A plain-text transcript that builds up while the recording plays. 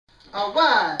A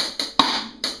 1,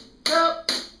 2,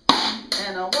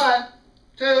 and a 1,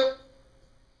 2.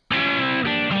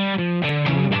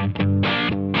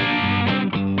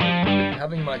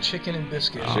 Having my chicken and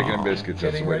biscuits. Chicken and biscuits,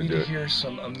 that's the Getting way ready to do to it. hear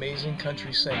some amazing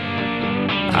country singing.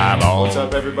 What's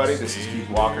up, everybody? This is Keith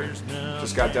Walker.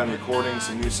 Just got done recording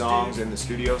some new songs in the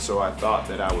studio, so I thought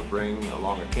that I would bring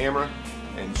along a camera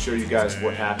and show you guys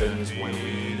what happens when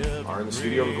we are in the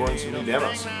studio recording some new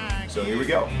demos. So here we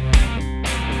go.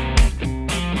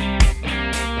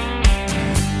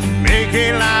 Make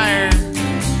a liar,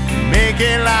 make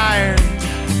a liar,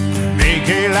 make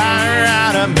a liar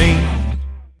out of me.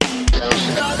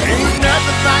 Ain't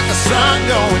nothing like the sun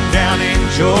going down in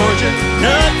Georgia,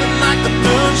 nothing like the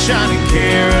moonshine in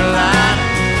Carolina,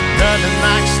 nothing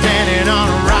like standing on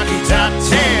a rocky top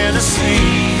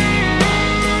Tennessee.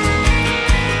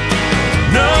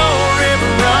 No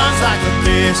river runs like the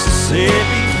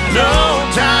Mississippi, no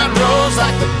tide rolls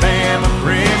like the Bama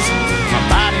Crimson. My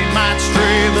body might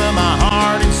stray, but my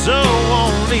heart and soul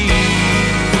won't leave.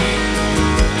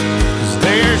 'Cause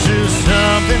there's just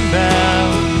something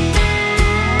about,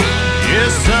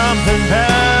 just something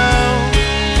about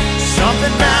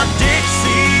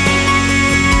Dixie.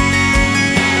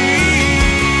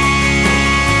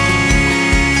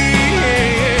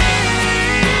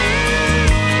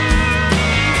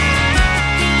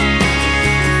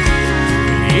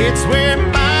 It's when